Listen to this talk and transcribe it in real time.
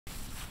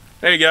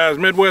Hey guys,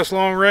 Midwest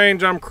Long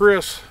Range, I'm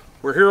Chris.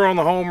 We're here on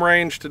the home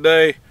range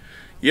today.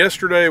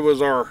 Yesterday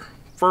was our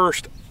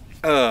first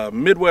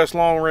Midwest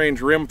Long Range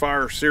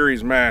Rimfire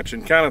Series match,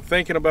 and kind of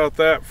thinking about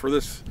that for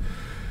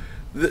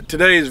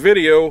today's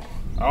video,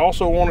 I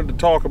also wanted to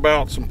talk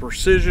about some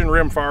precision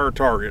rimfire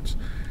targets.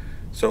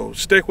 So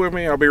stick with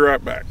me, I'll be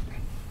right back.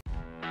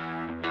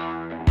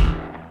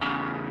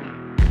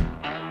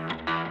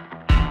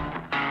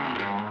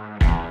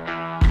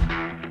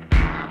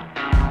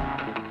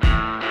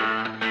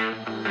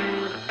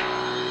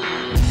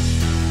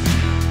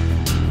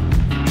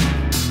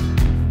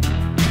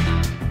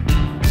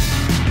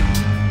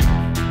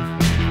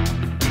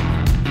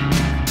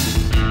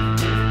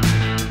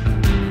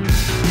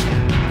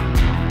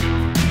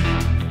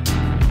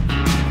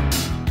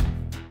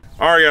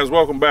 Alright guys,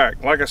 welcome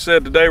back. Like I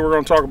said, today we're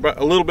going to talk about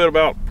a little bit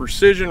about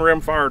precision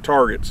rimfire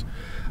targets.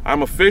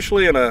 I'm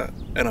officially an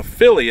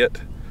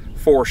affiliate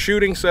for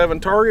Shooting 7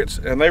 Targets,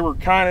 and they were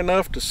kind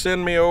enough to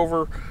send me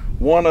over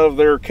one of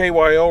their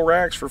K.Y.L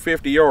racks for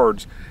 50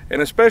 yards.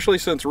 And especially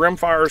since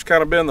rimfire has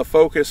kind of been the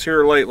focus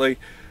here lately,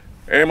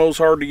 ammo's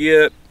hard to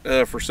get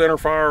for center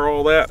fire,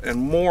 all that,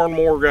 and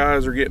more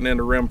guys are getting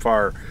into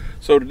rimfire.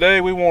 So today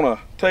we want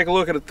to take a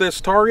look at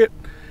this target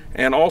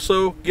and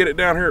also get it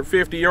down here at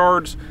 50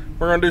 yards.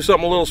 We're going to do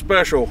something a little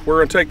special. We're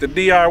going to take the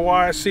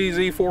D.I.Y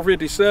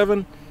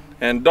CZ457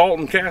 and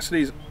Dalton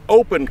Cassidy's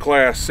open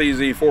class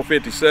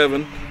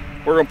CZ457.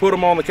 We're going to put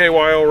them on the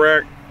K.Y.L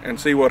rack and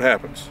see what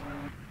happens.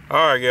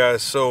 Alright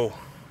guys, so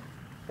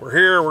we're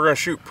here. We're going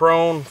to shoot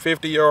prone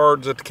 50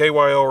 yards at the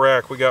K.Y.L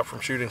rack we got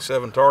from Shooting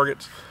 7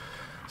 Targets.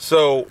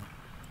 So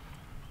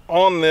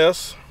on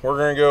this, we're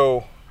going to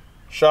go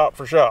shot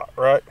for shot,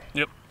 right?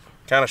 Yep.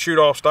 Kind of shoot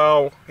off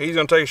style. He's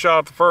going to take a shot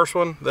at the first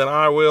one, then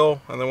I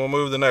will, and then we'll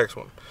move to the next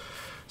one.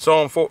 So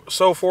on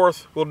so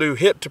forth. We'll do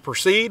hit to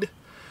proceed.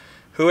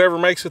 Whoever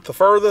makes it the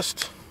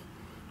furthest,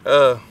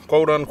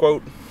 quote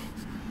unquote,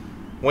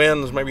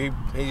 wins. Maybe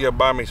he's gonna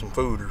buy me some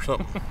food or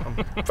something.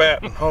 I'm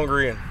fat and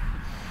hungry,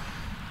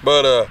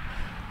 but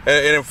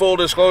in full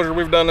disclosure,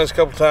 we've done this a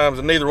couple times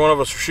and neither one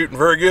of us are shooting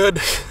very good.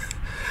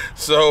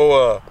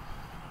 So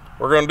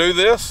we're gonna do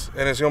this,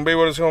 and it's gonna be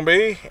what it's gonna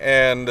be,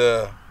 and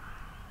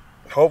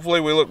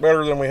hopefully we look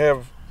better than we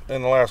have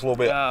in the last little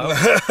bit.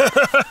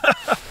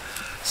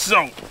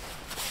 So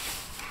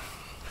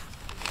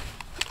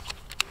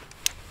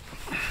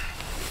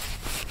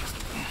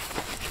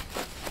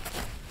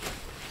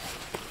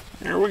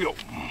here we go.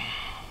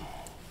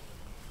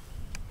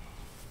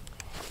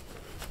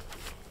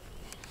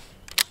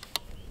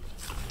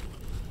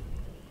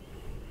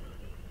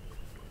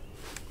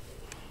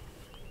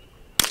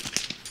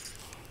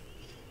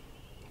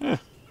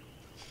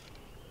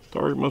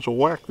 Target must have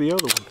whacked the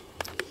other one.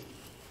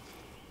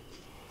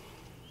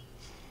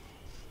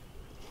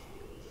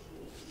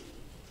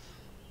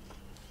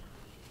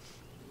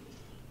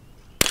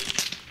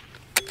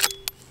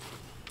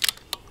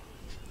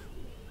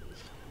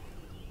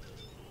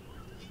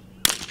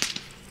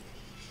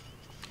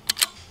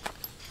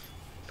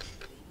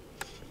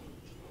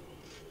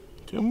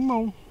 Come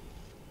on.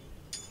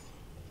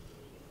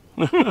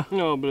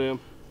 No, but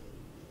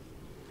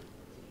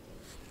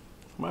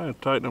might have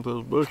to tighten up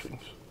those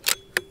bushings.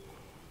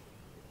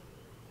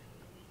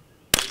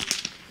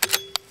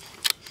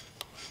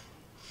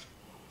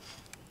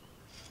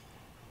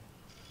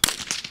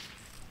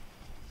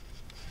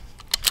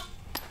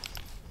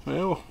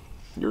 Well,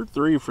 you're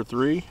 3 for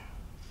 3.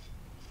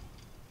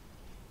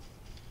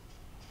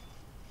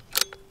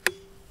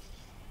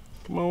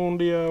 Come on,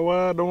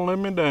 D.I.Y, don't let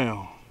me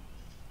down.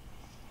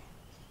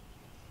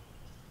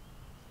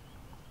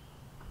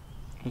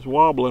 It's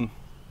wobbling.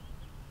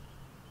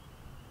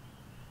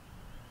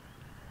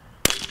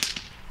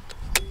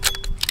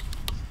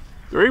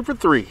 Three for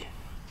 3.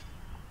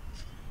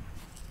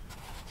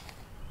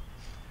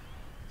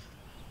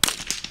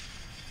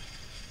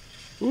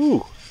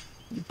 Ooh,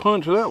 you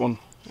punched that one.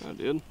 I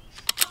did.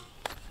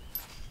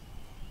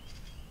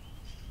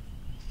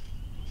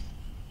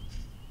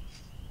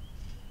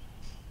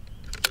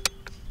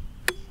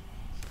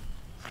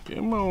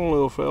 Come on,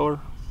 little feller.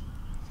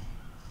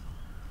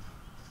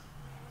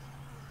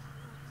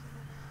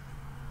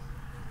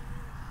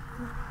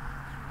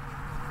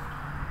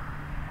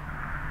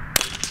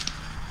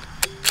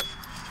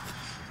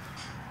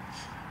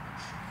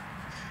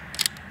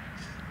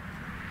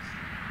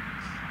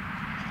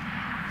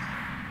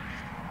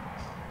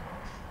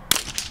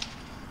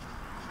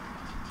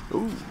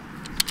 Ooh,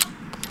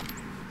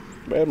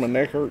 bad, my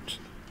neck hurts.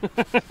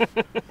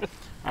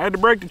 I had to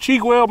break the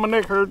K.Y.L, my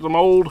neck hurts, I'm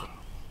old.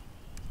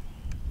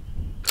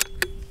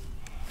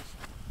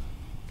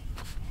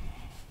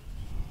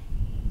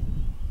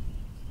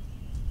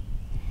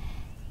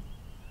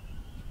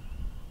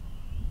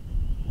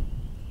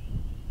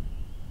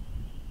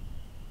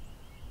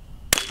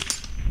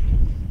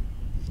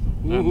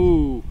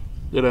 Ooh,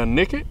 did I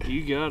nick it?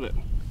 You got it.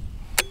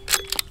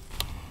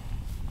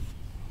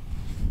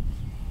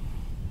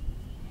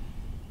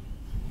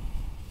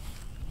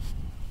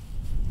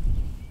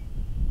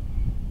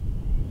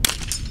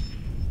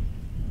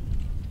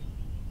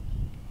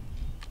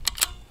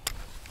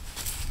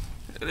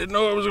 I didn't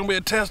know it was gonna be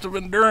a test of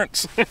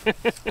endurance.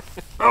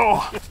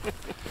 Oh,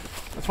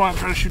 that's why I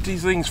try to shoot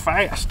these things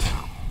fast.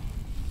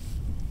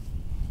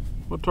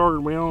 What target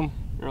are we on?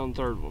 You're on the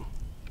third one.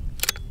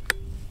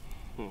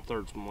 Well,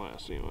 third from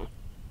last, anyway.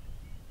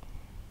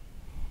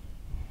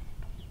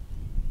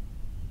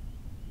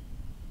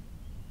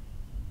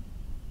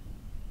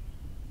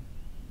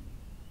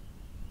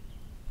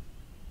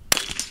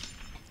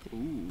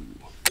 Ooh.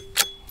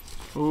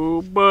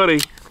 Oh, buddy.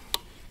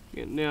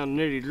 Getting down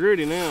nitty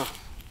gritty now.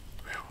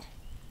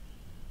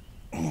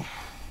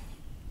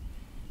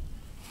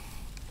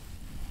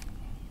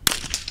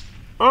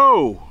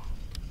 Oh!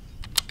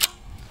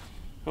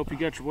 Hope you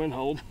got your wind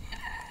hold.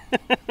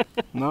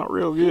 Not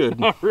real good.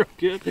 Not real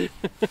good.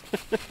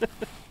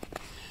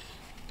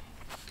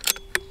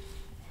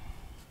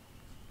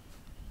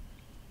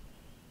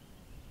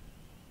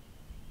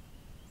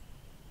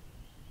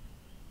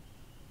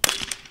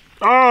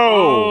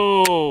 Oh!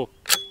 Oh!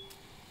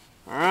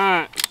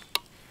 Alright.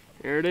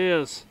 Here it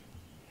is.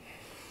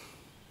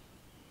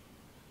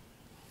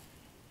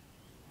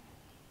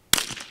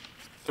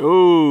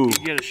 Ooh.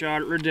 You get a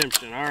shot at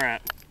redemption.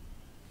 Alright.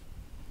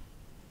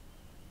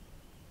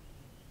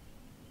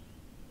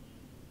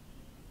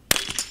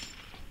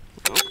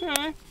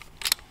 Okay.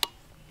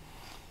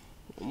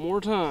 One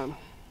more time.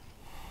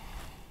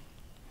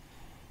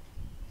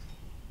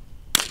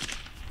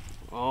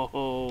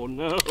 Oh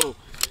no.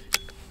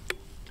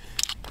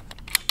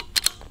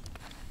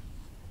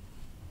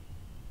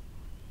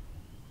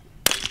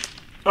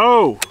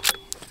 Oh!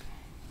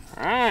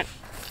 Alright.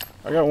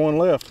 I got one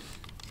left.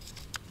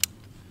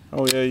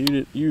 Oh yeah,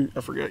 you did.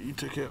 I forgot you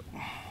took it.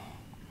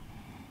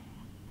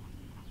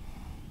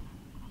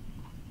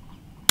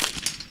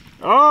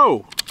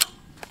 Oh!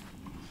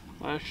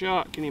 Last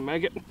shot. Can you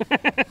make it?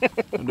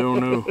 I don't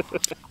know.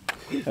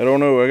 I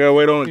don't know. I gotta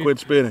wait on it to quit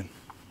spinning.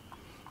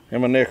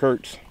 And my neck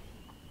hurts.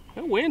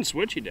 That wind's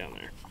switchy down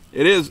there.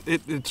 It is.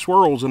 It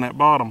swirls in that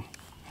bottom.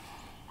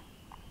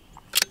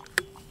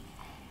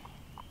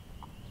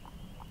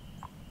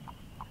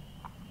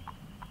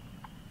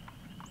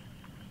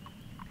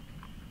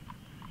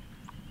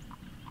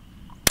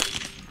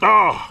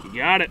 Oh! You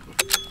got it.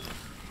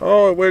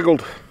 Oh, it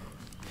wiggled.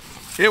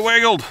 It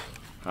wiggled.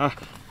 Well,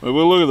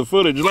 we'll look at the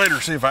footage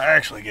later, see if I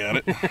actually got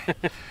it.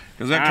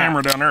 Because that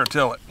camera down there will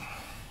tell it.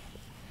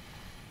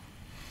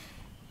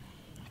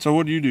 So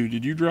what do you do?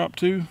 Did you drop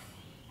two?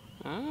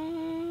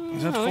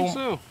 Is that I think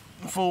so.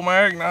 Full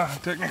mag? Nah,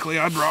 technically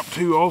I dropped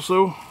two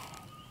also.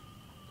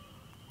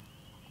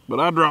 But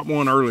I dropped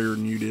one earlier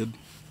than you did.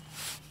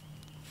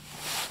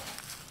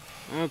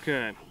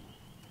 Okay.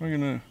 Look at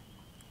that.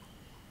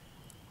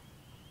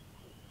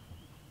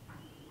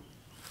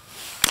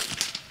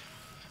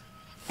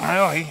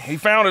 Well, he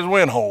found his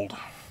wind hold.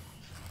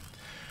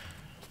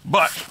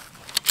 But,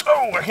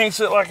 oh, I can't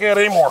sit like that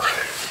anymore.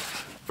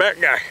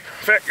 Fat guy,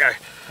 fat guy.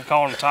 I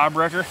call him a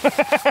tiebreaker.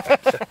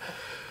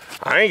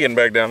 I ain't getting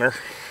back down there.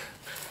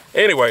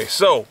 Anyway,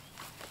 so,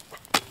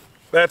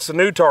 that's the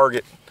new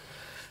target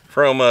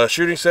from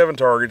Shooting 7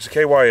 Targets,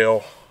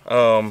 K.Y.L.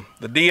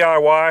 The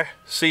D.I.Y,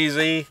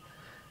 CZ,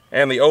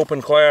 and the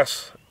open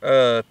class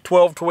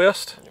 12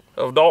 twist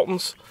of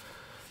Dalton's.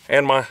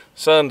 And my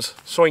son's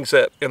swing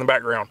set in the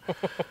background.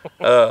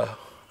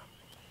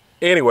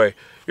 Anyway,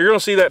 you're gonna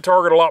see that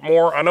target a lot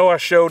more. I know I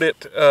showed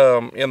it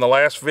in the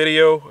last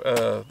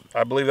video.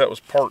 I believe that was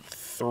part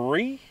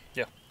 3.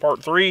 Yeah.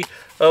 Part 3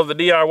 of the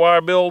D.I.Y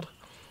build.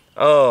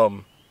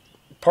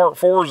 Part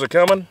 4 is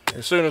coming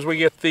as soon as we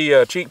get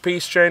the cheek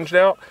piece changed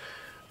out.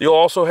 You'll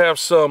also have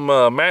some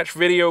match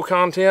video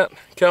content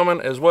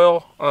coming as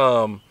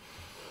well.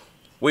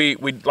 We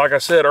like I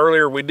said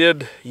earlier, we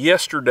did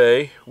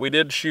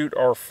shoot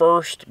our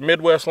first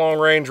Midwest Long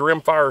Range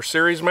Rimfire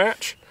Series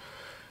match.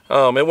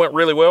 It went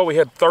really well. We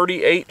had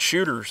 38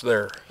 shooters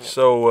there.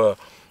 So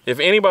if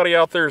anybody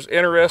out there is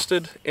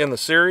interested in the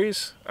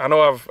series, I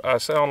know I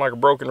sound like a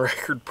broken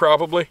record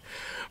probably,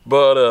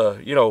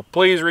 but you know,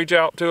 please reach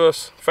out to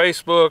us.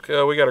 Facebook,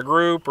 we got a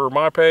group, or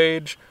my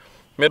page,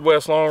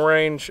 Midwest Long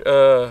Range,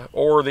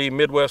 or the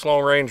Midwest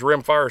Long Range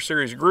Rimfire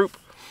Series group.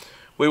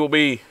 We will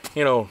be,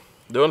 you know,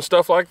 doing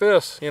stuff like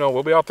this. You know,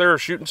 we'll be out there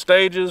shooting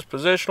stages,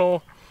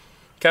 positional,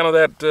 kind of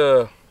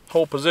that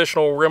whole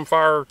positional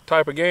rimfire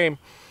type of game.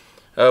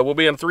 We'll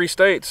be in 3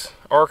 states,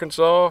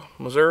 Arkansas,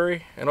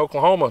 Missouri, and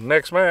Oklahoma.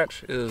 Next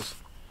match is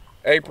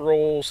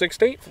April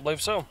 16th. I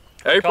believe so.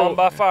 April. Calling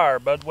by Fire,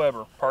 Bud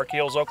Weber, Park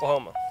Hills,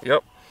 Oklahoma.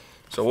 Yep.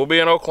 So we'll be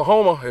in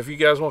Oklahoma. If you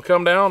guys want to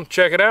come down,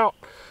 check it out,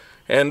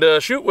 and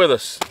shoot with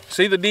us.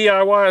 See the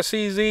D.I.Y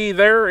CZ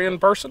there in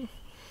person.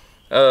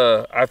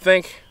 I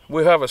think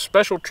we'll have a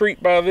special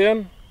treat by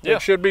then. Yeah.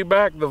 It should be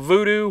back. The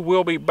Voodoo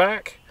will be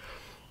back.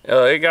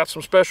 It got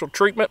some special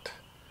treatment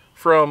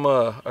from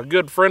a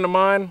good friend of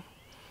mine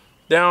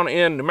down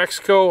in New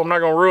Mexico. I'm not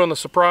going to ruin the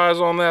surprise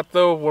on that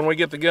though. When we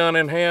get the gun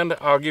in hand,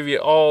 I'll give you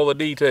all the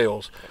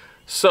details.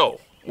 So,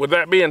 with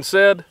that being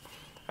said,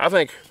 I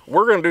think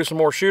we're going to do some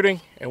more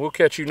shooting, and we'll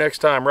catch you next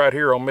time right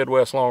here on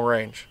Midwest Long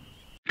Range.